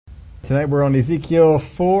Tonight we're on Ezekiel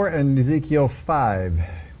 4 and Ezekiel 5.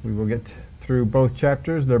 We will get through both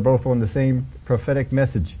chapters. They're both on the same prophetic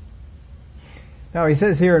message. Now he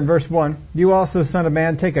says here in verse 1, "You also, son of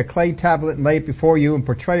man, take a clay tablet and lay it before you and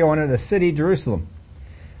portray on it a city, Jerusalem.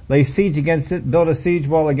 Lay siege against it, build a siege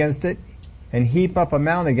wall against it, and heap up a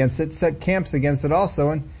mound against it, set camps against it also,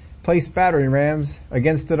 and place battering rams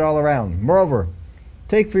against it all around. Moreover,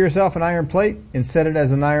 take for yourself an iron plate and set it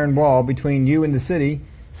as an iron wall between you and the city.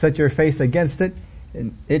 Set your face against it,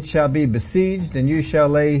 and it shall be besieged, and you shall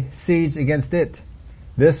lay siege against it.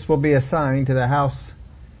 This will be a sign to the house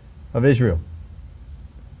of Israel."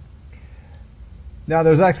 Now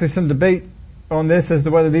there's actually some debate on this as to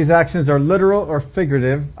whether these actions are literal or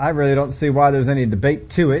figurative. I really don't see why there's any debate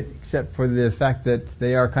to it, except for the fact that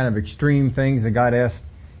they are kind of extreme things that God asked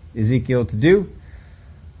Ezekiel to do.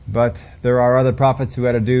 But there are other prophets who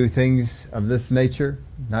had to do things of this nature,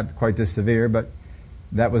 not quite this severe, but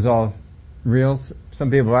that was all real.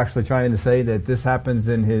 Some people are actually trying to say that this happens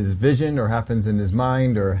in his vision or happens in his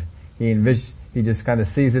mind, or he just kind of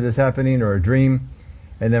sees it as happening, or a dream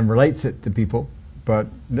and then relates it to people. But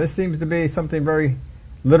this seems to be something very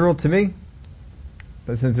literal to me.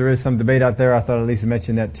 But since there is some debate out there, I thought I'd at least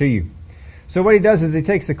mention that to you. So what he does is he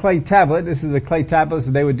takes a clay tablet. This is the clay tablets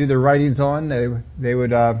that they would do their writings on. They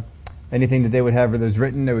would, anything that they would have that was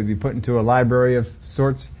written, they would be put into a library of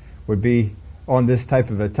sorts, would be on this type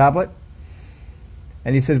of a tablet.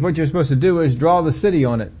 And he says what you're supposed to do is draw the city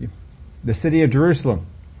on it. The city of Jerusalem.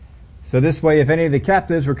 So this way, if any of the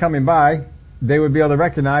captives were coming by, they would be able to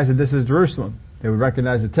recognize that this is Jerusalem. They would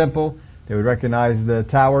recognize the temple. They would recognize the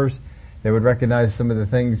towers. They would recognize some of the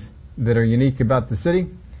things that are unique about the city.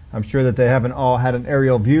 I'm sure that they haven't all had an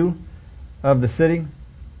aerial view of the city,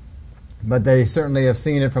 but they certainly have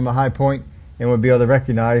seen it from a high point and would be able to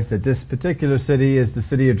recognize that this particular city is the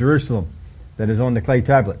city of Jerusalem that is on the clay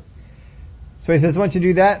tablet. So he says, once you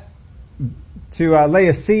do that, to lay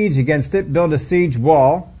a siege against it, build a siege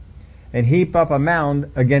wall, and heap up a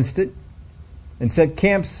mound against it, and set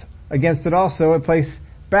camps against it also, and place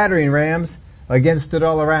battering rams against it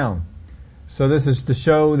all around. So this is to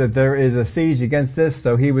show that there is a siege against this.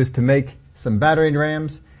 So he was to make some battering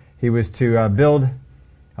rams. He was to build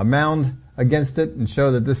a mound against it and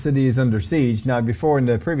show that this city is under siege. Now before, in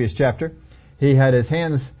the previous chapter, he had his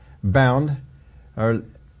hands bound, or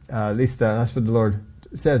at least that's what the Lord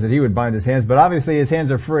says, that he would bind his hands. But obviously his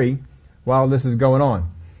hands are free while this is going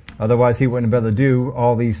on. Otherwise he wouldn't be able to do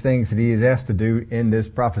all these things that he is asked to do in this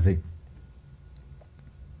prophecy.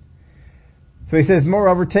 So he says,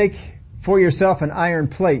 moreover, take for yourself an iron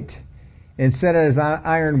plate and set it as an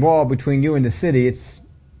iron wall between you and the city.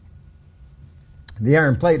 The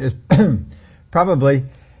iron plate is probably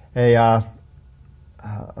a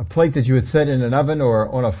plate that you would set in an oven or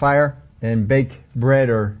on a fire and bake bread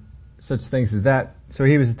or such things as that. So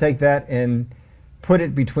he was to take that and put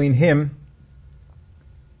it between him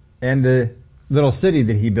and the little city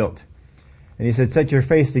that he built. And he said, set your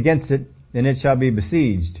face against it, and it shall be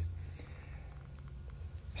besieged.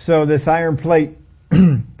 So this iron plate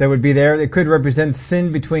that would be there, it could represent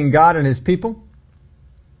sin between God and his people.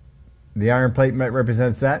 The iron plate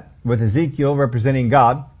represents that, with Ezekiel representing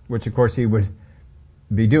God, which of course he would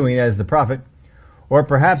be doing as the prophet. Or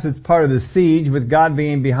perhaps it's part of the siege, with God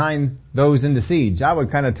being behind those in the siege. I would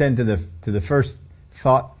kind of tend to the first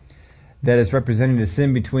thought, that it's representing the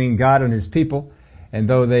sin between God and his people. And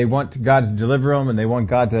though they want God to deliver them and they want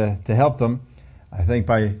God to help them, I think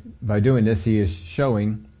by doing this, he is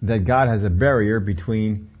showing that God has a barrier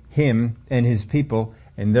between him and his people,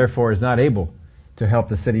 and therefore is not able to help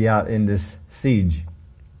the city out in this siege.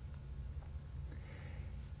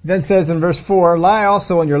 Then says in verse 4, lie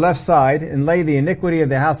also on your left side and lay the iniquity of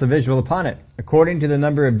the house of Israel upon it. According to the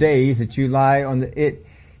number of days that you lie on it,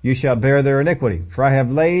 you shall bear their iniquity. For I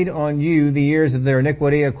have laid on you the years of their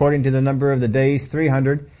iniquity according to the number of the days,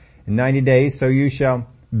 390 days. So you shall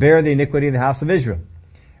bear the iniquity of the house of Israel.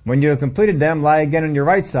 When you have completed them, lie again on your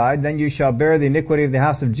right side. Then you shall bear the iniquity of the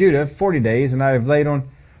house of Judah 40 days. And I have laid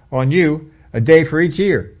on you a day for each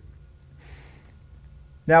year.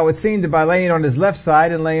 Now it would seem that by laying on his left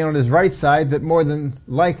side and laying on his right side, that more than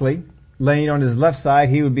likely, laying on his left side,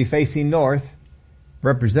 he would be facing north,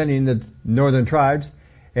 representing the northern tribes.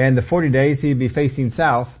 And the 40 days he'd be facing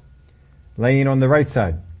south, laying on the right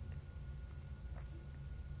side.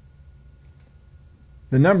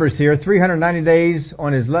 The numbers here, 390 days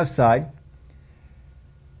on his left side.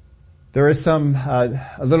 There is a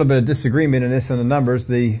little bit of disagreement in this in the numbers.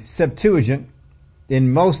 The Septuagint,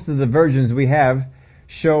 in most of the versions we have,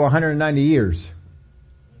 show 190 years.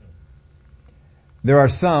 There are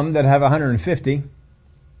some that have 150.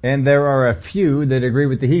 And there are a few that agree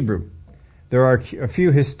with the Hebrew. There are a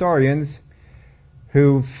few historians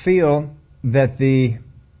who feel that the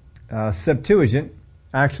Septuagint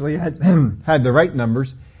actually had, had the right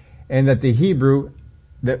numbers, and that the Hebrew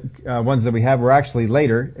ones that we have were actually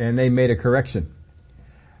later, and they made a correction.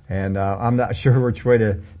 And I'm not sure which way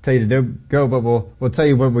to tell you to go, but we'll tell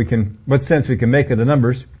you what sense we can make of the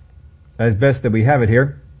numbers as best that we have it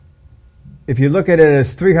here. If you look at it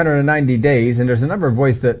as 390 days, and there's a number of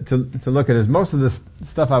ways to look at it. Most of the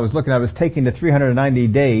stuff I was looking at was taking the 390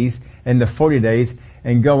 days and the 40 days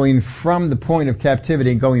and going from the point of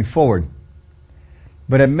captivity and going forward.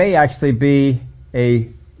 But it may actually be a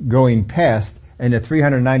going past, and the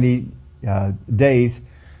 390 days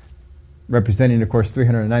representing, of course,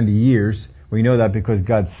 390 years. We know that because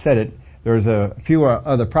God said it. There's a few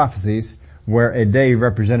other prophecies where a day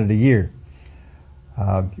represented a year.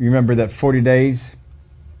 You remember that 40 days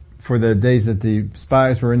for the days that the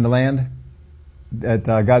spies were in the land? That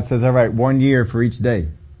God says, all right, 1 year for each day.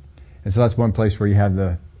 And so that's one place where you have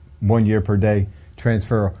the 1 year per day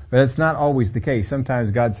transfer. But it's not always the case. Sometimes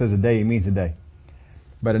God says a day, He means a day.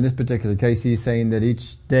 But in this particular case, He's saying that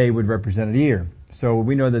each day would represent a year. So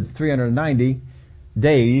we know that 390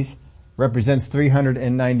 days represents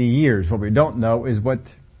 390 years. What we don't know is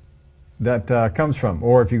what that comes from,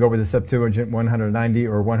 or if you go with the Septuagint, 190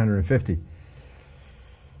 or 150.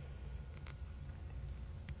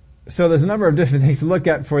 So there's a number of different things to look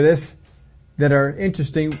at for this that are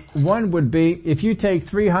interesting. One would be if you take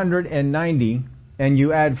 390 and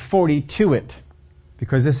you add 40 to it,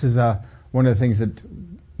 because this is one of the things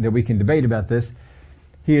that we can debate about this.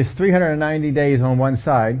 He is 390 days on one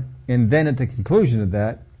side, and then at the conclusion of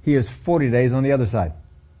that, he is 40 days on the other side.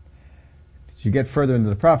 As you get further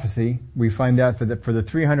into the prophecy, we find out that for the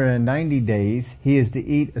 390 days, he is to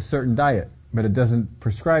eat a certain diet, but it doesn't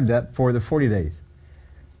prescribe that for the 40 days.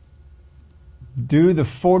 Do the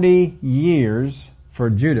 40 years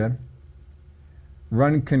for Judah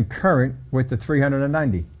run concurrent with the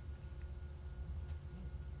 390?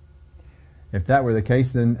 If that were the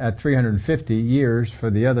case, then at 350 years for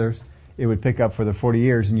the others, it would pick up for the 40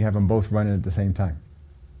 years and you have them both running at the same time.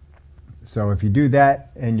 So if you do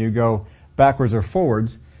that and you go backwards or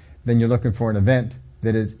forwards, then you're looking for an event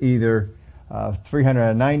that is either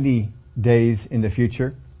 390 days in the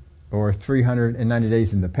future or 390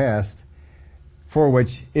 days in the past, for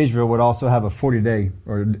which Israel would also have a 40 day,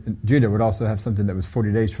 or Judah would also have something that was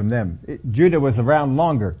 40 days from them. Judah was around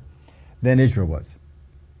longer than Israel was.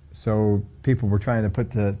 So people were trying to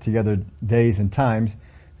put together days and times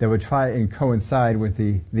that would try and coincide with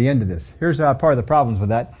the end of this. Here's part of the problems with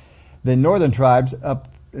that. The northern tribes up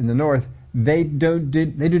in the north, they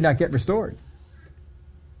do not get restored.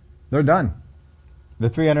 They're done. The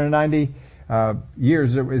 390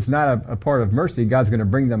 years is not a part of mercy. God's going to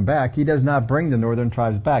bring them back. He does not bring the northern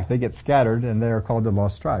tribes back. They get scattered and they are called the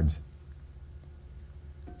lost tribes.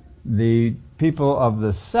 The people of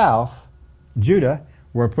the south, Judah,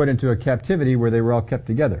 were put into a captivity where they were all kept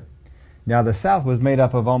together. Now the south was made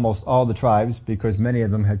up of almost all the tribes because many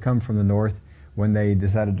of them had come from the north when they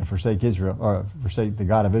decided to forsake Israel, or forsake the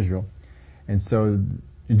God of Israel. And so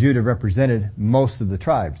Judah represented most of the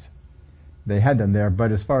tribes. They had them there,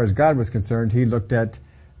 but as far as God was concerned, He looked at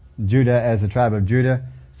Judah as a tribe of Judah.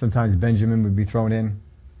 Sometimes Benjamin would be thrown in.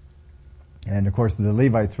 And of course the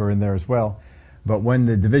Levites were in there as well. But when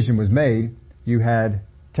the division was made, you had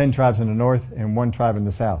 10 tribes in the north and 1 tribe in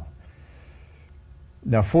the south.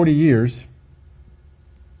 Now 40 years,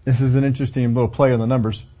 this is an interesting little play on the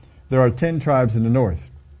numbers. There are 10 tribes in the north.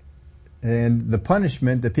 And the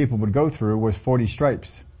punishment that people would go through was 40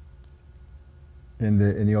 stripes in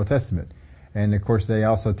the Old Testament. And of course they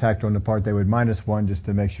also tacked on the part they would minus 1 just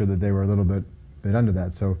to make sure that they were a little bit under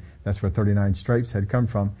that. So that's where 39 stripes had come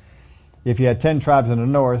from. If you had 10 tribes in the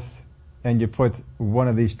north and you put one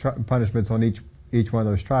of these punishments on each one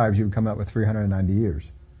of those tribes, you would come out with 390 years.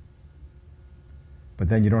 But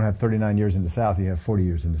then you don't have 39 years in the south, you have 40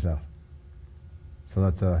 years in the south. So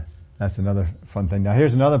that's another fun thing. Now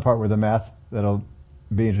here's another part with the math that'll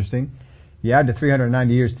be interesting. You add the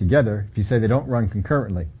 390 years together, if you say they don't run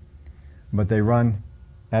concurrently, but they run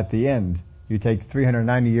at the end, you take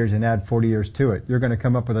 390 years and add 40 years to it, you're going to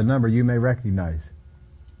come up with a number you may recognize.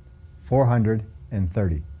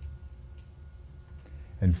 430.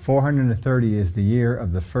 And 430 is the year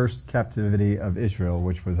of the first captivity of Israel,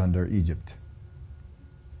 which was under Egypt,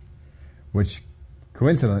 which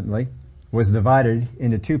coincidentally was divided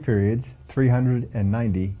into 2 periods,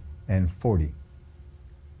 390 and 40.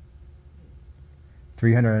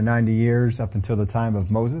 390 years up until the time of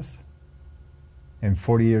Moses, and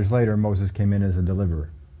 40 years later Moses came in as a deliverer.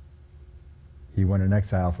 he went in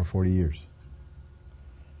exile for 40 years.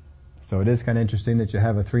 So it is kind of interesting that you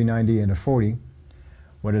have a 390 and a 40.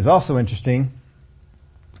 What is also interesting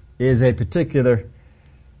is a particular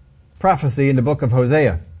prophecy in the book of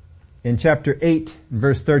Hosea. In chapter 8,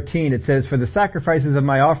 verse 13, it says, "For the sacrifices of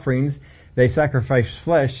my offerings, they sacrifice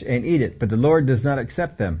flesh and eat it, but the Lord does not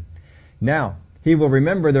accept them. Now, he will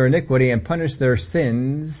remember their iniquity and punish their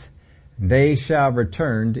sins. They shall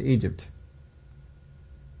return to Egypt."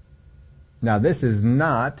 Now, this is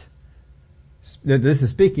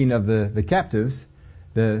speaking of the captives,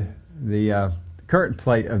 the current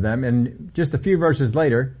plight of them. And just a few verses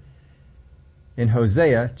later, in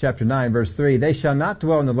Hosea chapter 9 verse 3, "They shall not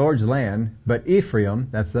dwell in the Lord's land, but Ephraim,"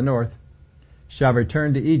 that's the north, "shall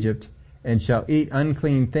return to Egypt and shall eat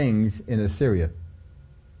unclean things in Assyria."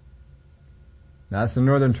 Now that's the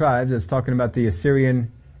northern tribes. It's talking about the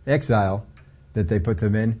Assyrian exile that they put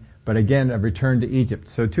them in, but again a return to Egypt.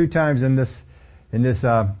 So 2 times in this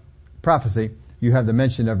prophecy you have the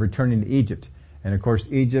mention of returning to Egypt. And of course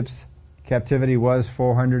Egypt's captivity was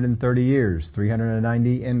 430 years,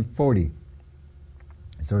 390 and 40.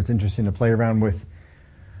 So it's interesting to play around with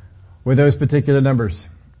those particular numbers.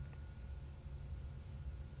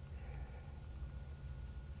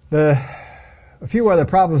 A few other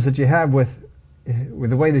problems that you have with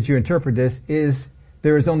the way that you interpret this is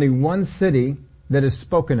there is only one city that is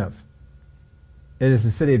spoken of. It is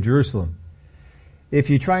the city of Jerusalem. If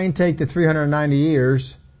you try and take the 390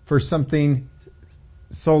 years for something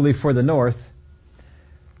solely for the north,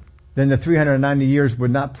 then the 390 years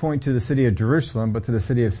would not point to the city of Jerusalem, but to the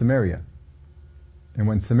city of Samaria. And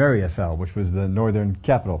when Samaria fell, which was the northern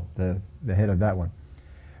capital, the head of that one.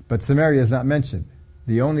 But Samaria is not mentioned.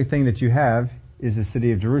 The only thing that you have is the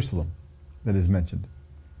city of Jerusalem that is mentioned.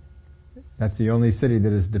 That's the only city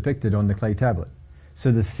that is depicted on the clay tablet.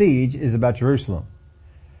 So the siege is about Jerusalem.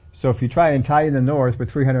 So if you try and tie in the north with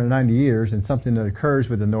 390 years and something that occurs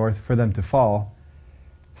with the north for them to fall,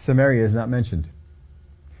 Samaria is not mentioned.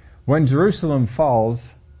 When Jerusalem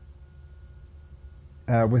falls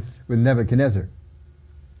with Nebuchadnezzar,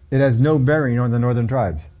 it has no bearing on the northern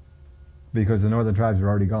tribes because the northern tribes are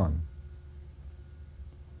already gone.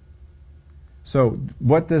 So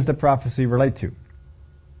what does the prophecy relate to?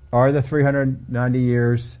 Are the 390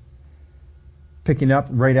 years picking up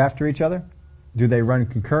right after each other? Do they run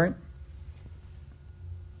concurrent?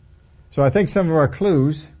 So I think some of our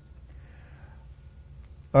clues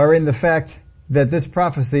are in the fact that this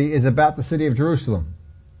prophecy is about the city of Jerusalem.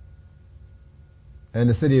 And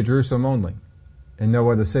the city of Jerusalem only. And no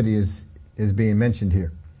other city is being mentioned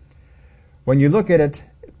here. When you look at it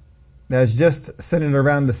as just centered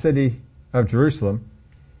around the city of Jerusalem,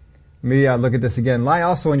 let me look at this again. "Lie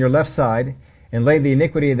also on your left side, and lay the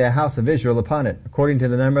iniquity of the house of Israel upon it. According to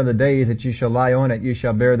the number of the days that you shall lie on it, you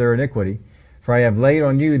shall bear their iniquity. For I have laid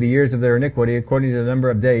on you the years of their iniquity, according to the number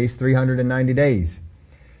of days, 390 days.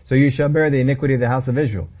 So you shall bear the iniquity of the house of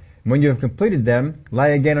Israel. And when you have completed them, lie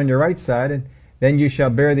again on your right side, and then you shall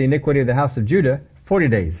bear the iniquity of the house of Judah 40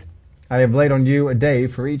 days. I have laid on you a day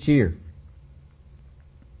for each year."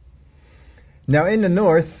 Now in the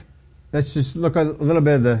north, let's just look at a little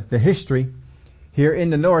bit of the history here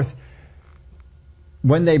in the north.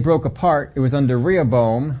 When they broke apart, it was under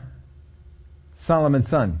Rehoboam, Solomon's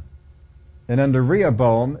son. And under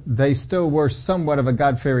Rehoboam, they still were somewhat of a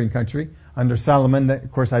God-fearing country. Under Solomon,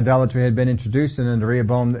 of course, idolatry had been introduced, and under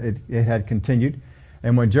Rehoboam, it had continued.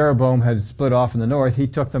 And when Jeroboam had split off in the north, he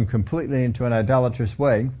took them completely into an idolatrous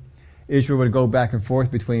way. Israel would go back and forth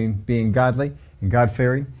between being godly and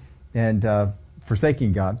God-fearing and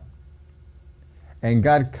forsaking God. And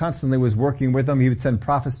God constantly was working with them. He would send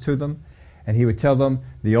prophets to them, and he would tell them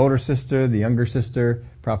the older sister, the younger sister,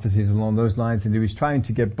 prophecies along those lines, and he was trying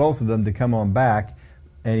to get both of them to come on back,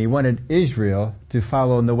 and he wanted Israel to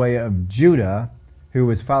follow in the way of Judah, who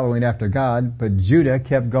was following after God, but Judah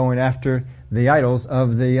kept going after the idols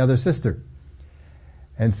of the other sister.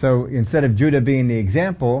 And so instead of Judah being the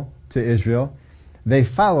example to Israel, they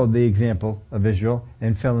followed the example of Israel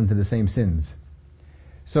and fell into the same sins.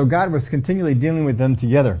 So God was continually dealing with them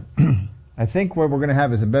together. I think what we're going to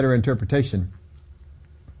have is a better interpretation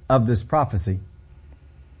of this prophecy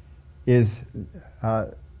is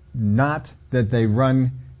not that they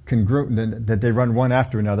run that they run one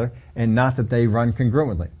after another, and not that they run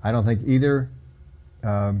congruently. I don't think either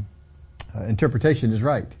interpretation is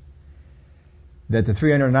right. That the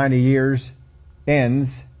 390 years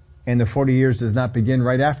ends and the 40 years does not begin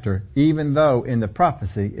right after, even though in the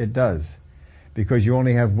prophecy it does, because you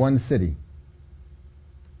only have one city.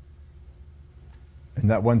 And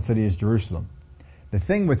that one city is Jerusalem. The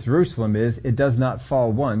thing with Jerusalem is it does not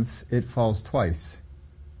fall once, it falls twice.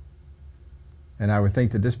 And I would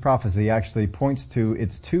think that this prophecy actually points to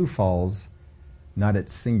its two falls, not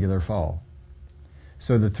its singular fall.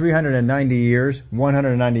 So the 390 years,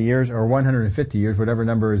 190 years, or 150 years, whatever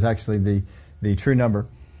number is actually the true number,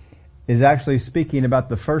 is actually speaking about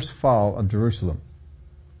the first fall of Jerusalem,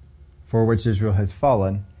 for which Israel has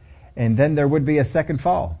fallen, and then there would be a second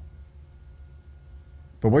fall.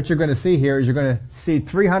 But what you're going to see here is you're going to see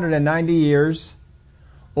 390 years,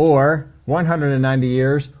 or 190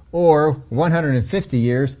 years, or 150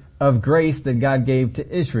 years of grace that God gave to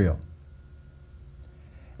Israel.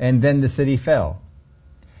 And then the city fell.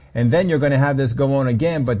 And then you're going to have this go on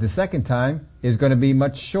again, but the second time is going to be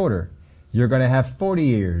much shorter. You're going to have 40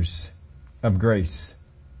 years of grace,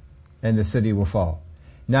 and the city will fall.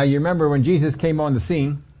 Now you remember when Jesus came on the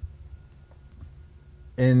scene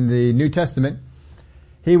in the New Testament,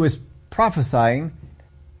 he was prophesying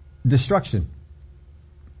destruction.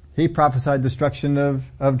 He prophesied destruction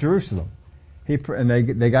of Jerusalem. And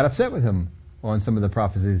they got upset with him on some of the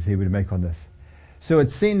prophecies he would make on this. So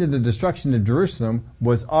it seemed that the destruction of Jerusalem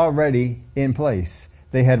was already in place.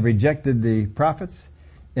 They had rejected the prophets,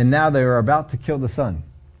 and now they were about to kill the Son.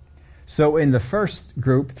 So in the first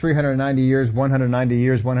group, 390 years, 190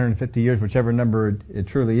 years, 150 years, whichever number it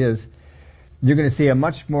truly is, you're going to see a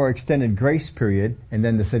much more extended grace period, and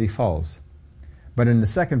then the city falls. But in the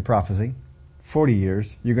second prophecy, 40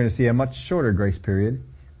 years, you're going to see a much shorter grace period,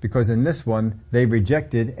 because in this one, they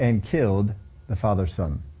rejected and killed the Father's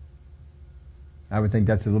Son. I would think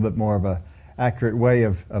that's a little bit more of a accurate way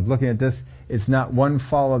of looking at this. It's not one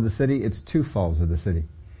fall of the city, it's two falls of the city.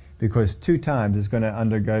 Because 2 times it's going to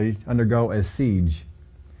undergo a siege.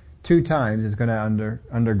 2 times it's going to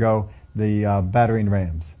undergo the battering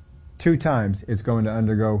rams. 2 times it's going to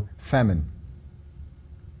undergo famine.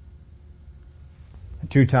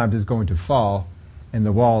 2 times it's going to fall, and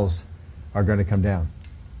the walls are going to come down.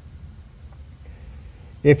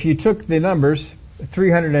 If you took the numbers,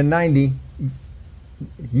 390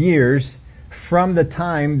 years from the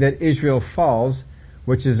time that Israel falls,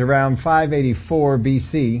 which is around 584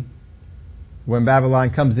 BC, when Babylon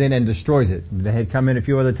comes in and destroys it. They had come in a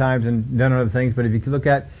few other times and done other things, but if you look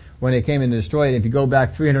at when they came in to destroy it, if you go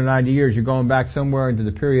back 390 years, you're going back somewhere into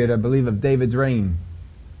the period, I believe, of David's reign.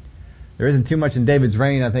 There isn't too much in David's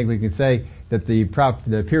reign. I think we can say that the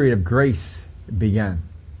period of grace began.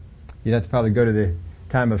 You'd have to probably go to the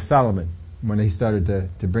time of Solomon, when he started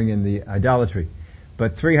to bring in the idolatry.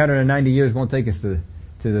 But 390 years won't take us to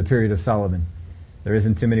the period of Solomon. There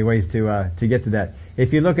isn't too many ways to get to that.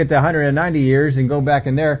 If you look at the 190 years and go back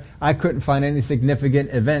in there, I couldn't find any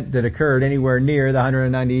significant event that occurred anywhere near the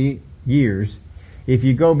 190 years. If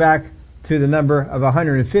you go back to the number of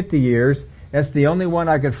 150 years, that's the only one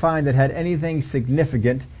I could find that had anything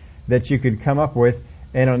significant that you could come up with.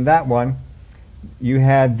 And on that one, you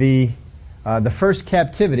had the first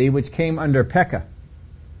captivity, which came under Pekah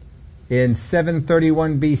in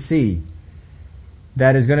 731 BC.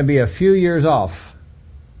 That is going to be a few years off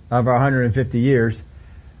of our 150 years,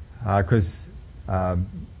 because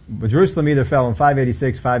Jerusalem either fell in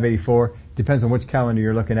 586, 584, depends on which calendar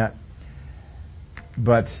you're looking at.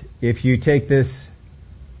 But if you take this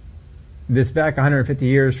back 150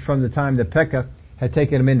 years from the time that Pekah had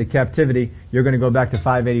taken them into captivity, you're going to go back to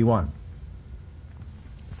 581.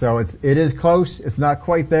 So it is close. It's not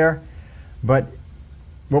quite there. But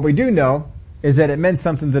what we do know is that it meant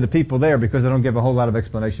something to the people there, because they don't give a whole lot of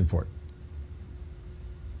explanation for it.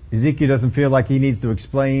 Ezekiel doesn't feel like he needs to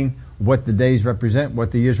explain what the days represent,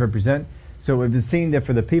 what the years represent. So it would seem that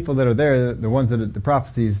for the people that are there, the ones that the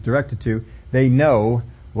prophecy is directed to, they know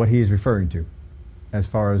what he is referring to as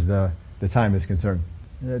far as the time is concerned.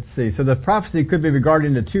 Let's see. So the prophecy could be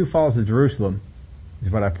regarding the 2 falls of Jerusalem,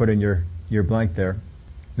 is what I put in your blank there.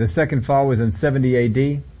 The second fall was in 70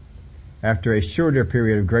 AD, after a shorter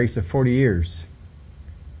period of grace of 40 years.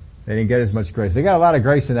 They didn't get as much grace. They got a lot of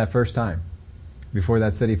grace in that first time, before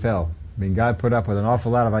that city fell. I mean, God put up with an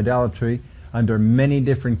awful lot of idolatry under many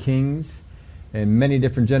different kings and many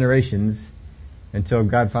different generations, until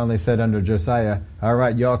God finally said under Josiah, all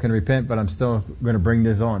right, y'all can repent, but I'm still going to bring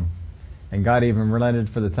this on. And God even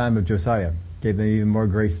relented for the time of Josiah, gave them even more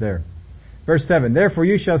grace there. Verse 7, therefore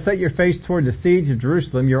you shall set your face toward the siege of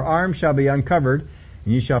Jerusalem, your arm shall be uncovered,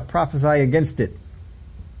 and you shall prophesy against it.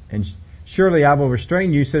 And surely I will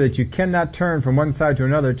restrain you so that you cannot turn from one side to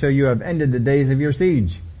another till you have ended the days of your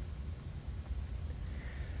siege.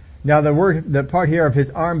 Now the part here of his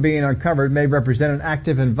arm being uncovered may represent an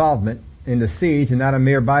active involvement in the siege and not a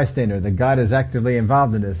mere bystander, that God is actively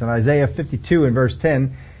involved in this. In Isaiah 52 and verse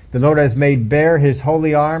 10, the Lord has made bare his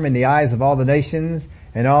holy arm in the eyes of all the nations,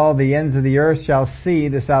 and all the ends of the earth shall see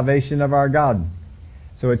the salvation of our God.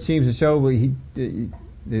 So it seems to show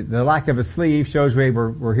the lack of a sleeve shows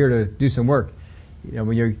we're here to do some work. You know,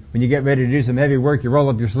 when you get ready to do some heavy work, you roll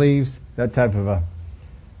up your sleeves, that type of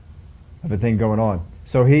a thing going on.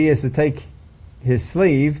 So he is to take his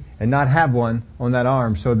sleeve and not have one on that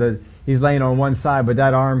arm, so that he's laying on one side, but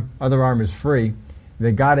that other arm is free.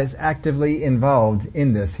 That God is actively involved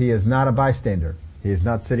in this. He is not a bystander. He is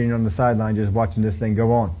not sitting on the sideline just watching this thing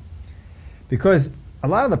go on. Because a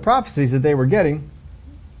lot of the prophecies that they were getting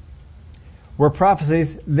were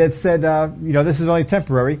prophecies that said, this is only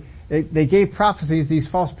temporary. They gave prophecies, these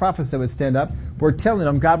false prophets that would stand up, were telling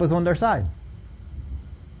them God was on their side.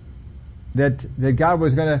 That God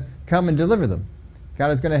was going to come and deliver them.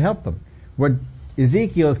 God is going to help them. What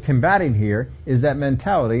Ezekiel is combating here is that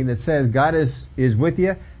mentality that says God is with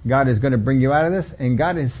you, God is going to bring you out of this, and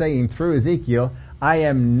God is saying through Ezekiel, I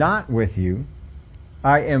am not with you,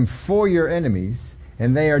 I am for your enemies,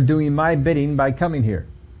 and they are doing my bidding by coming here.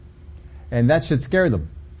 And that should scare them,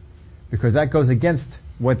 because that goes against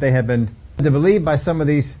what they have been to believe by some of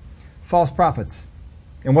these false prophets,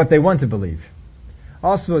 and what they want to believe.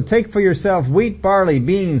 Also, take for yourself wheat, barley,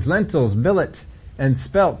 beans, lentils, millet, and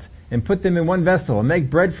spelt, and put them in one vessel, and make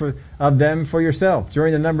bread of them for yourself.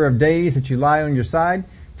 During the number of days that you lie on your side,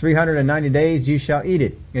 390 days you shall eat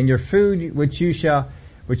it. And your food which you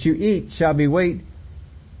eat shall be weight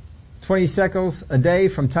 20 shekels a day.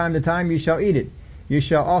 From time to time you shall eat it. You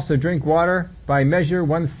shall also drink water by measure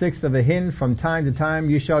 1/6 of a hin. From time to time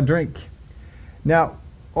you shall drink. Now,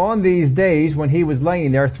 on these days when he was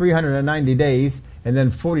laying there, 390 days, and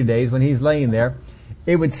then 40 days when he's laying there,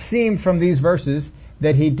 it would seem from these verses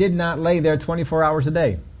that he did not lay there 24 hours a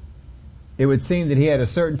day. It would seem that he had a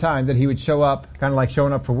certain time that he would show up, kind of like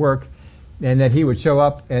showing up for work, and that he would show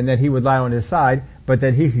up and that he would lie on his side, but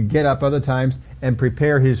that he could get up other times and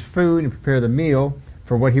prepare his food and prepare the meal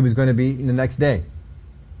for what he was going to be eating the next day.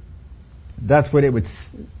 That's what it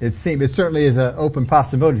seemed. It certainly is an open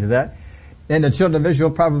possibility to that. And the children of Israel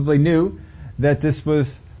probably knew that this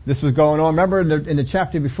was going on. Remember in the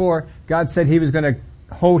chapter before, God said he was going to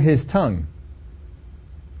hold his tongue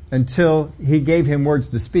until he gave him words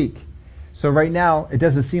to speak. So right now, it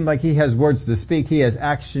doesn't seem like he has words to speak. He has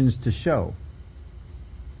actions to show.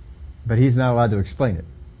 But he's not allowed to explain it.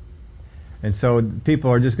 And so people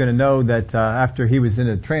are just going to know that after he was in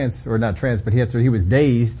a trance, or not trance, but he was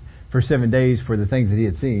dazed for 7 days for the things that he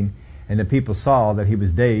had seen. And the people saw that he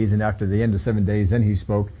was dazed, and after the end of 7 days, then he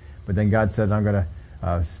spoke. But then God said, I'm going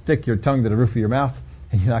to stick your tongue to the roof of your mouth,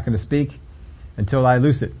 and you're not going to speak until I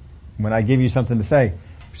loose it, when I give you something to say.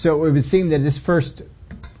 So it would seem that this first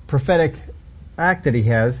prophetic act that he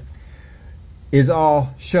has is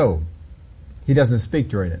all show. He doesn't speak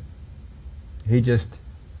during it. He just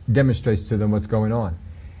demonstrates to them what's going on.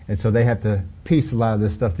 And so they have to piece a lot of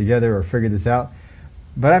this stuff together or figure this out.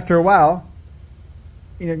 But after a while,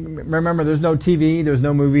 remember there's no TV, there's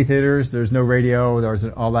no movie theaters, there's no radio, there's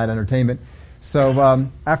all that entertainment. So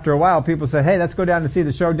after a while people say, hey, let's go down and see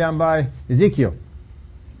the show down by Ezekiel.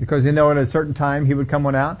 Because they know at a certain time he would come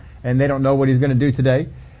on out, and they don't know what he's going to do today.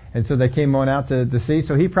 And so they came on out to see.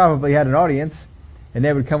 So he probably had an audience, and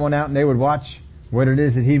they would come on out and they would watch what it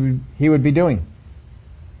is that he would be doing.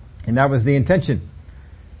 And that was the intention,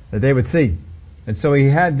 that they would see. And so he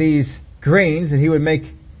had these grains, and he would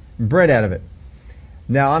make bread out of it.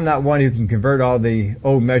 Now, I'm not one who can convert all the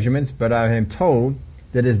old measurements, but I am told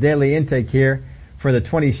that his daily intake here for the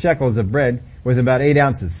 20 shekels of bread was about 8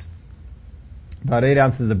 ounces. About 8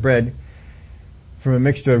 ounces of bread from a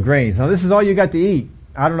mixture of grains. Now, this is all you got to eat.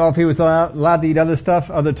 I don't know if he was allowed to eat other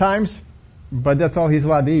stuff other times, but that's all he's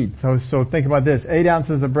allowed to eat. So think about this. 8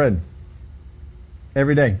 ounces of bread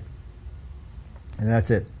every day. And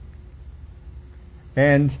that's it.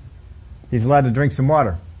 And he's allowed to drink some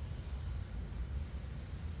water.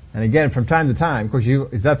 And again, from time to time, of course,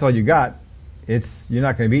 if that's all you got, you're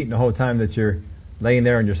not going to be eating the whole time that you're laying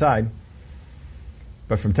there on your side.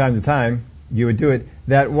 But from time to time, you would do it.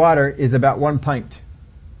 That water is about 1 pint.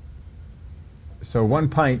 So 1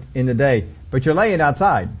 pint in the day. But you're laying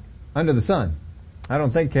outside, under the sun. I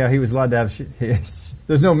don't think he was allowed to have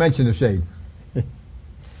there's no mention of shade.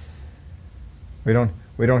 We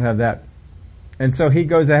don't have that. And so he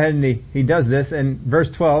goes ahead and he does this, and verse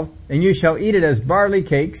 12, and you shall eat it as barley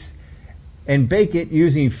cakes, and bake it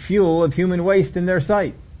using fuel of human waste in their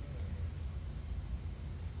sight.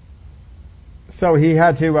 So he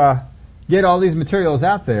had to get all these materials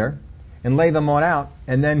out there and lay them on out,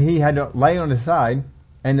 and then he had to lay on his side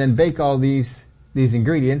and then bake all these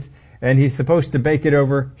ingredients, and he's supposed to bake it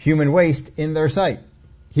over human waste in their sight.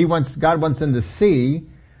 God wants them to see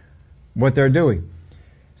what they're doing.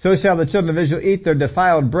 So shall the children of Israel eat their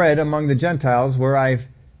defiled bread among the Gentiles, where I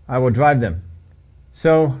will drive them.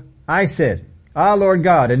 So I said, Ah, Lord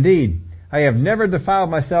God, indeed, I have never defiled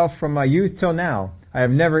myself from my youth till now. I have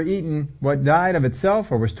never eaten what died of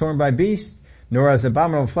itself or was torn by beasts, nor has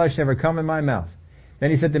abominable flesh ever come in my mouth. Then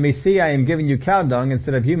he said to me, See, I am giving you cow dung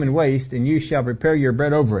instead of human waste, and you shall prepare your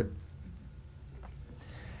bread over it.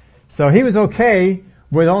 So he was okay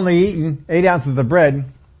with only eating 8 ounces of bread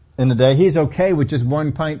in a day. He's okay with just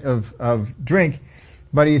 1 pint of drink.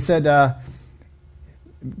 But he said,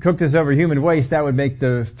 cook this over human waste, that would make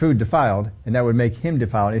the food defiled, and that would make him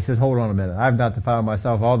defiled. He said, hold on a minute. I've not defiled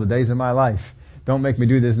myself all the days of my life. Don't make me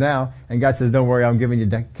do this now. And God says, don't worry, I'm giving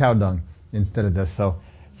you cow dung instead of this.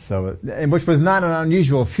 And which was not an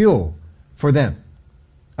unusual fuel for them.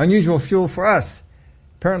 Unusual fuel for us.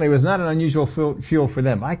 Apparently it was not an unusual fuel for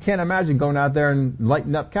them. I can't imagine going out there and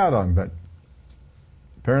lighting up cow dung, but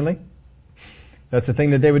apparently that's the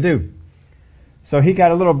thing that they would do. So he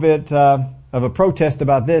got a little bit of a protest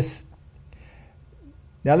about this.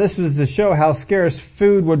 Now this was to show how scarce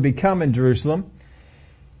food would become in Jerusalem.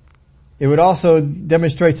 It would also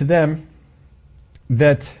demonstrate to them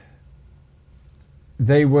that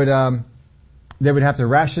they would have to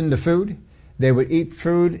ration the food. They would eat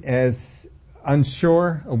food as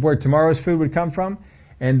unsure of where tomorrow's food would come from,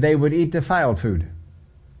 and they would eat defiled food.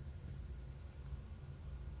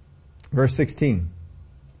 Verse 16.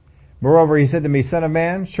 Moreover, he said to me, Son of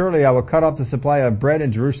man, surely I will cut off the supply of bread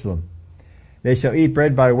in Jerusalem. They shall eat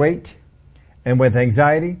bread by weight and with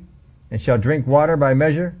anxiety, and shall drink water by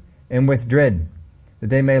measure and with dread, that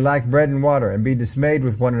they may lack bread and water, and be dismayed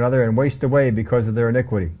with one another, and waste away because of their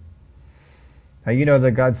iniquity. Now you know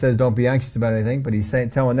that God says don't be anxious about anything, but he's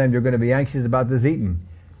telling them you're going to be anxious about this eating,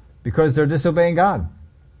 because they're disobeying God,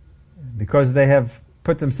 because they have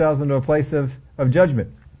put themselves into a place of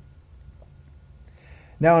judgment.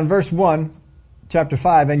 Now in verse 1, chapter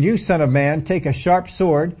 5, And you, son of man, take a sharp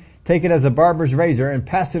sword, take it as a barber's razor, and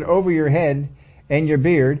pass it over your head and your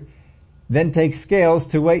beard, then take scales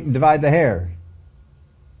to weight and divide the hair.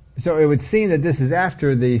 So it would seem that this is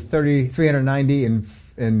after the 390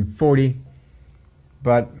 and 40,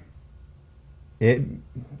 but it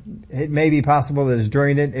may be possible that it's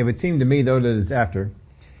during it. It would seem to me though that it's after.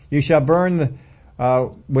 You shall burn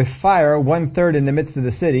with fire 1/3 in the midst of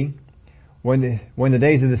the city when the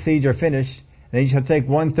days of the siege are finished. And you shall take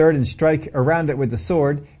 1/3 and strike around it with the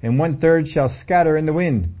sword, and 1/3 shall scatter in the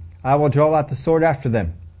wind. I will draw out the sword after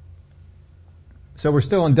them. So we're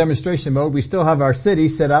still in demonstration mode. We still have our city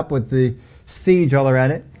set up with the siege all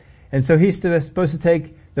around it. And so he's supposed to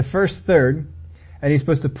take the first third, and he's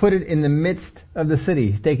supposed to put it in the midst of the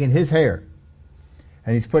city. He's taking his hair,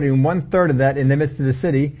 and he's putting 1/3 of that in the midst of the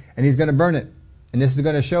city, and he's going to burn it. And this is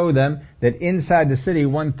going to show them that inside the city,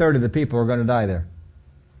 1/3 of the people are going to die there.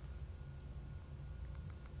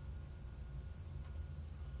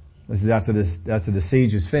 This is after the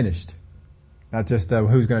siege is finished. Not just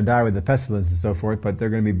who's going to die with the pestilence and so forth, but they're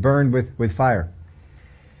going to be burned with fire.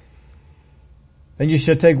 And you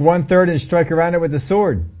shall take 1/3 and strike around it with the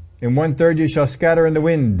sword, and 1/3 you shall scatter in the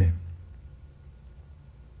wind.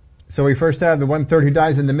 So we first have the 1/3 who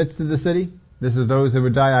dies in the midst of the city. This is those who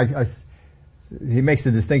would die. He makes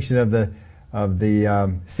the distinction of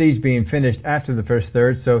the siege being finished after the first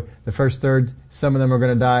third. So the first third, some of them are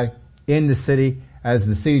going to die in the city as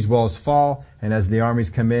the siege walls fall and as the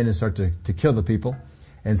armies come in and start to kill the people.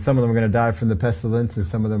 And some of them are going to die from the pestilence, and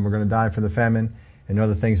some of them are going to die from the famine, and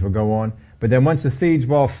other things will go on. But then once the siege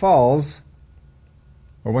wall falls,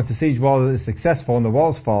 or once the siege wall is successful and the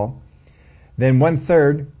walls fall, then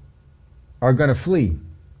 1/3 are going to flee,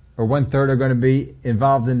 or 1/3 are going to be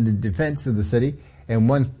involved in the defense of the city, and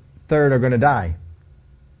 1/3 are going to die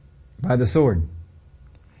by the sword.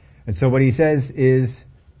 And so what he says is,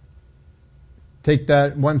 take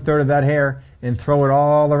that 1/3 of that hair and throw it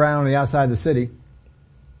all around the outside of the city,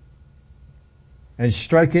 and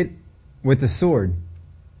strike it with the sword.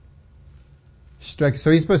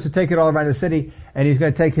 So he's supposed to take it all around the city, and he's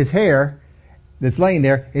going to take his hair that's laying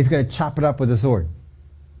there, he's going to chop it up with a sword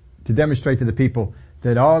to demonstrate to the people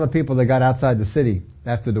that all the people that got outside the city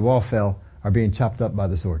after the wall fell are being chopped up by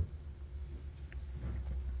the sword.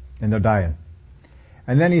 And they're dying.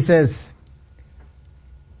 And then he says,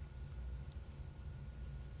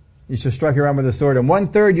 you shall strike around with a sword, and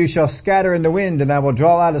 1/3 you shall scatter in the wind, and I will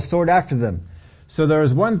draw out a sword after them. So there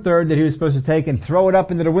was 1/3 that he was supposed to take and throw it up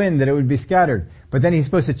into the wind that it would be scattered. But then he's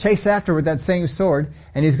supposed to chase after with that same sword,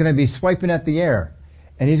 and he's going to be swiping at the air.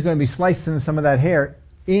 And he's going to be slicing some of that hair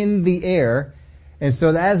in the air. And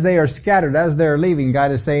so as they are scattered, as they're leaving,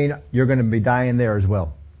 God is saying, you're going to be dying there as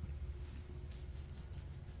well.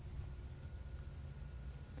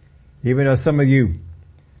 Even though some of you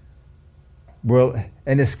will,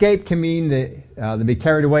 an escape can mean that to be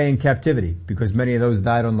carried away in captivity, because many of those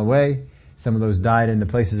died on the way. Some of those died in the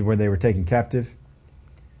places where they were taken captive.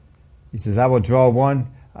 He says, I will draw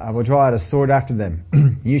out a sword after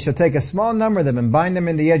them. You shall take a small number of them and bind them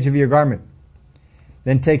in the edge of your garment.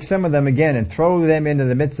 Then take some of them again and throw them into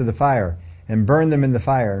the midst of the fire and burn them in the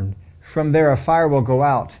fire. From there a fire will go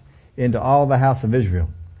out into all the house of Israel.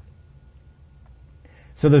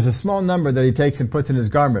 So there's a small number that he takes and puts in his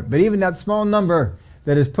garment. But even that small number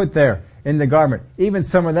that is put there in the garment, even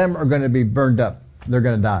some of them are going to be burned up. They're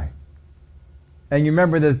going to die. And you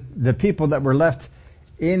remember the people that were left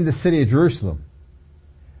in the city of Jerusalem,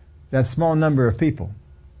 that small number of people,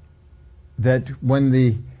 that when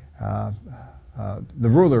the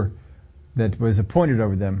ruler that was appointed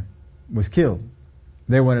over them was killed,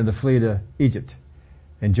 they wanted to flee to Egypt.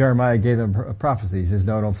 And Jeremiah gave them a prophecy. He says,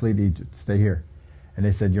 no, don't flee to Egypt. Stay here. And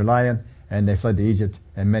they said, you're lying. And they fled to Egypt,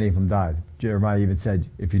 and many of them died. Jeremiah even said,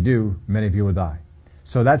 if you do, many of you will die.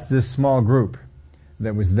 So that's this small group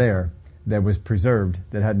that was there, that was preserved,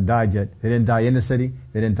 that hadn't died yet. They didn't die in the city.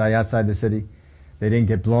 They didn't die outside the city. They didn't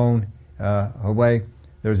get blown away.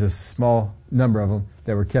 There was a small number of them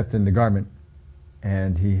that were kept in the garment.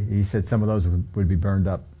 And he said some of those would be burned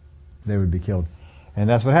up. They would be killed. And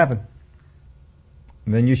that's what happened.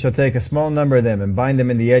 And then you shall take a small number of them and bind them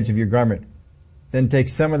in the edge of your garment. Then take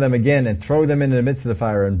some of them again and throw them into the midst of the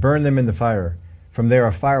fire and burn them in the fire. From there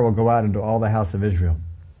a fire will go out into all the house of Israel.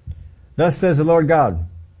 Thus says the Lord God,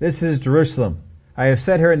 this is Jerusalem. I have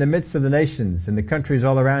set her in the midst of the nations and the countries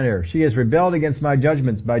all around her. She has rebelled against my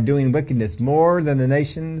judgments by doing wickedness more than the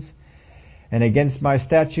nations, and against my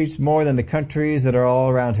statutes more than the countries that are all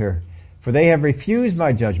around her. For they have refused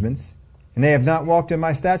my judgments, and they have not walked in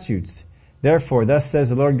my statutes. Therefore, thus says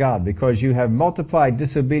the Lord God, because you have multiplied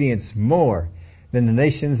disobedience more than the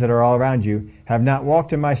nations that are all around you, have not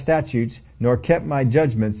walked in my statutes, nor kept my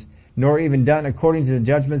judgments, nor even done according to the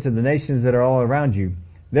judgments of the nations that are all around you.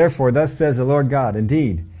 Therefore, thus says the Lord God,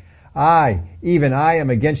 indeed, I, even I, am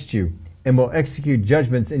against you, and will execute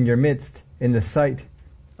judgments in your midst in the sight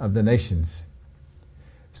of the nations.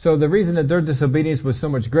 So the reason that their disobedience was so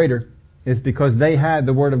much greater is because they had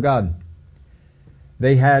the Word of God.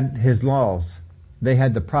 They had His laws. They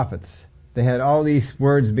had the prophets. They had all these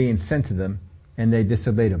words being sent to them, and they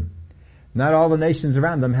disobeyed them. Not all the nations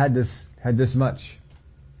around them had this much.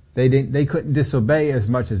 They couldn't disobey as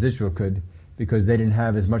much as Israel could because they didn't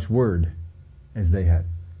have as much word as they had.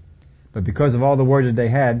 But because of all the word that they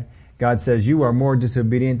had, God says, you are more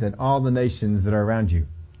disobedient than all the nations that are around you.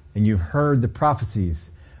 And you've heard the prophecies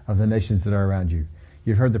of the nations that are around you.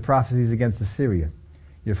 You've heard the prophecies against Assyria.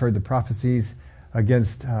 You've heard the prophecies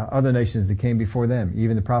against other nations that came before them,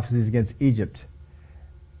 even the prophecies against Egypt.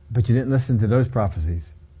 But you didn't listen to those prophecies.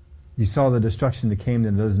 You saw the destruction that came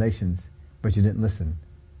to those nations, but you didn't listen.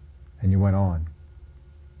 And you went on.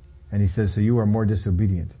 And he says, so you are more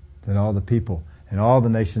disobedient than all the people and all the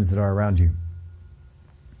nations that are around you.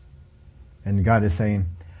 And God is saying,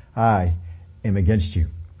 I am against you.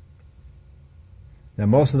 Now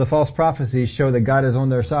most of the false prophecies show that God is on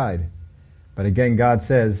their side. But again, God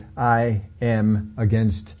says, I am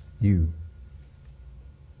against you.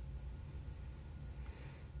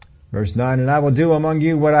 Verse 9, and I will do among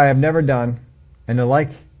you what I have never done, and the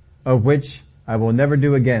like of which I will never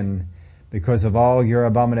do again, because of all your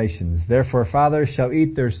abominations. Therefore fathers shall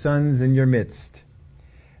eat their sons in your midst,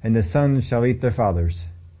 and the sons shall eat their fathers.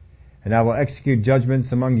 And I will execute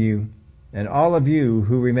judgments among you, and all of you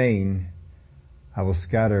who remain I will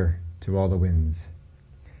scatter to all the winds.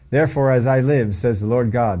 Therefore as I live, says the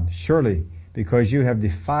Lord God, surely because you have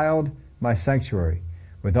defiled my sanctuary,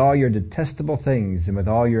 with all your detestable things and with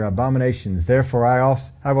all your abominations, therefore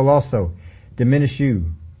I will also diminish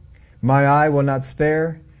you. My eye will not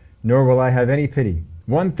spare, nor will I have any pity.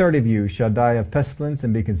 1/3 of you shall die of pestilence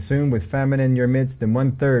and be consumed with famine in your midst, and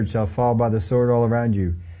 1/3 shall fall by the sword all around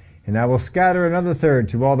you. And I will scatter another third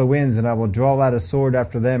to all the winds, and I will draw out a sword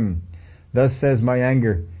after them. Thus shall my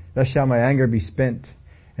anger be spent,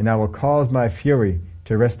 and I will cause my fury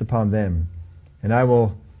to rest upon them. And I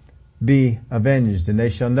will be avenged, and they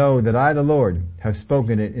shall know that I, the Lord, have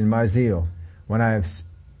spoken it in my zeal, when I have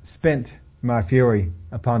spent my fury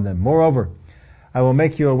upon them. Moreover, I will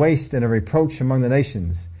make you a waste and a reproach among the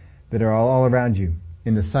nations that are all around you,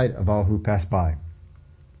 in the sight of all who pass by.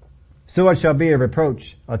 So it shall be a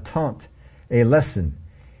reproach, a taunt, a lesson,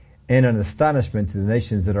 and an astonishment to the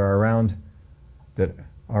nations that are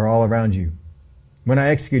all around you. When I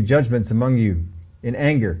execute judgments among you in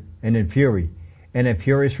anger and in fury, and in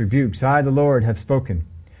furious rebukes, I, the Lord, have spoken.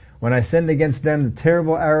 When I send against them the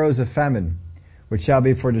terrible arrows of famine, which shall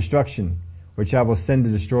be for destruction, which I will send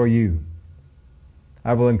to destroy you.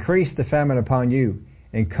 I will increase the famine upon you,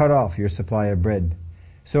 and cut off your supply of bread.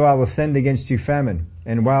 So I will send against you famine,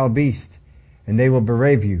 and wild beasts, and they will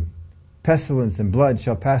berave you. Pestilence and blood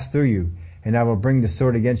shall pass through you, and I will bring the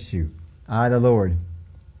sword against you. I, the Lord,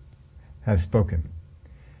 have spoken.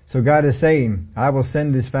 So God is saying, I will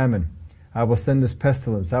send this famine. I will send this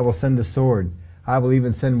pestilence. I will send the sword. I will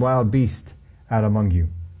even send wild beasts out among you.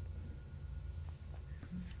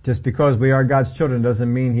 Just because we are God's children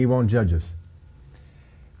doesn't mean He won't judge us.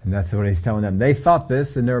 And that's what He's telling them. They thought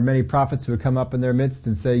this, and there were many prophets who would come up in their midst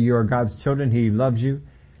and say, you are God's children. He loves you.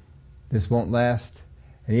 This won't last.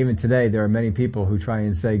 And even today, there are many people who try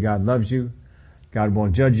and say God loves you. God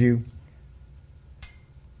won't judge you.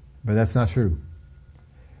 But that's not true.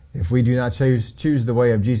 If we do not choose the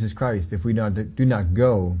way of Jesus Christ, if we do not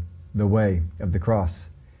go the way of the cross,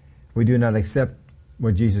 we do not accept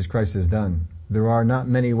what Jesus Christ has done, there are not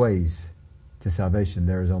many ways to salvation.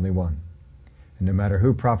 There is only one. And no matter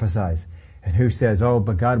who prophesies and who says, oh,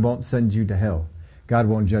 but God won't send you to hell, God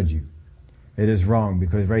won't judge you, it is wrong,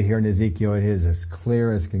 because right here in Ezekiel it is as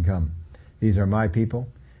clear as can come. These are my people.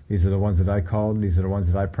 These are the ones that I called. These are the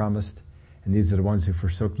ones that I promised. And these are the ones who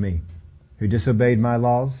forsook me, who disobeyed my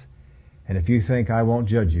laws. And if you think I won't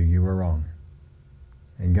judge you, you are wrong.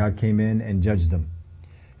 And God came in and judged them.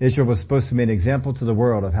 Israel was supposed to be an example to the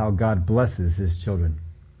world of how God blesses His children.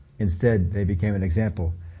 Instead, they became an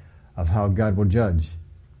example of how God will judge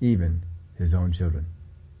even His own children.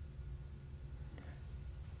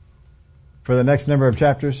 For the next number of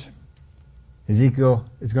chapters, Ezekiel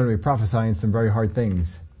is going to be prophesying some very hard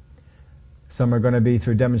things. Some are going to be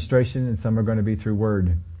through demonstration and some are going to be through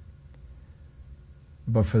word.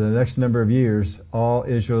 But for the next number of years, all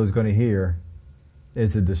Israel is going to hear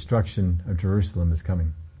is the destruction of Jerusalem is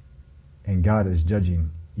coming. And God is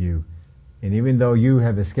judging you. And even though you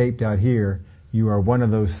have escaped out here, you are one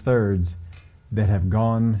of those thirds that have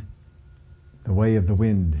gone the way of the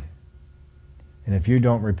wind. And if you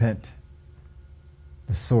don't repent,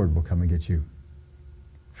 the sword will come and get you.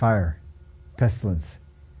 Fire, pestilence.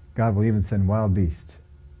 God will even send wild beasts.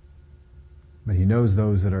 But He knows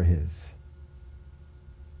those that are His.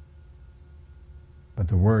 But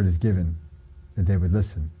the word is given that they would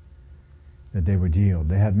listen, that they would yield.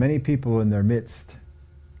 They have many people in their midst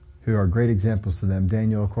who are great examples to them,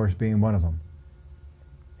 Daniel, of course, being one of them.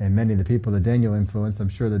 And many of the people that Daniel influenced, I'm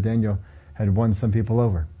sure that Daniel had won some people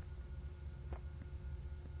over.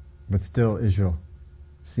 But still, Israel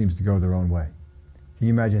seems to go their own way. Can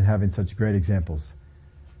you imagine having such great examples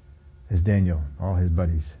as Daniel, all his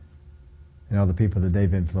buddies, and all the people that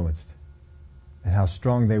they've influenced, and how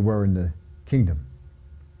strong they were in the kingdom,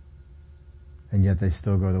 and yet they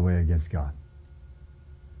still go the way against God?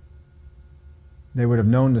 They would have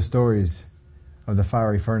known the stories of the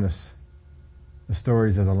fiery furnace, the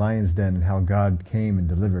stories of the lion's den, and how God came and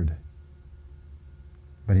delivered.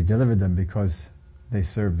 But He delivered them because they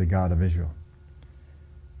served the God of Israel,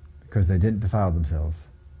 because they didn't defile themselves,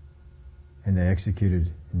 and they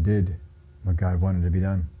executed and did what God wanted to be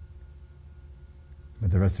done.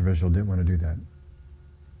 But the rest of Israel didn't want to do that.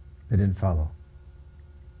 They didn't follow.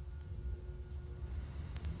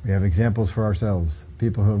 We have examples for ourselves,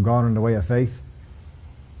 people who have gone in the way of faith.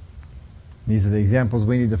 These are the examples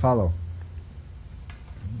we need to follow,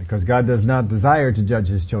 because God does not desire to judge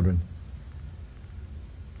His children,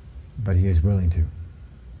 but He is willing to.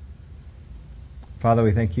 Father,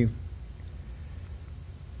 we thank You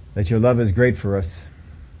that Your love is great for us,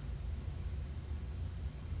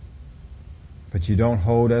 but You don't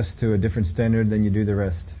hold us to a different standard than You do the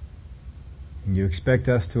rest. And You expect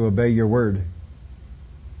us to obey Your word.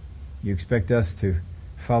 You expect us to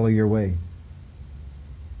follow Your way.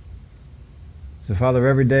 So Father,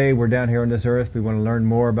 every day we're down here on this earth, we want to learn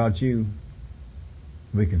more about You.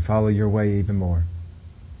 We can follow Your way even more.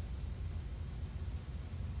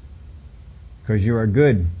 Because You are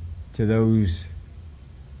good to those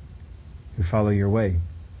who follow Your way,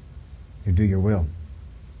 who do Your will.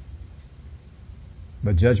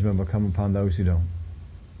 But judgment will come upon those who don't.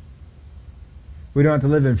 We don't have to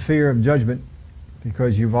live in fear of judgment,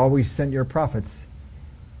 because You've always sent Your prophets.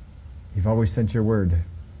 You've always sent Your word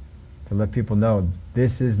to let people know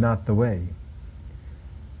this is not the way,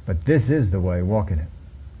 but this is the way, walk in it.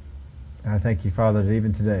 And I thank You, Father, that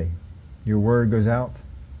even today Your word goes out.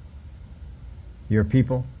 Your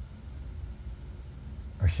people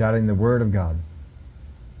are shouting the word of God.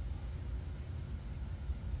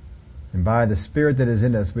 And by the Spirit that is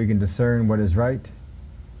in us, we can discern what is right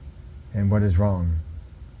and what is wrong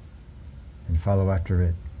and follow after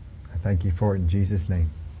it. I thank You for it in Jesus'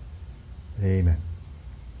 name. Amen.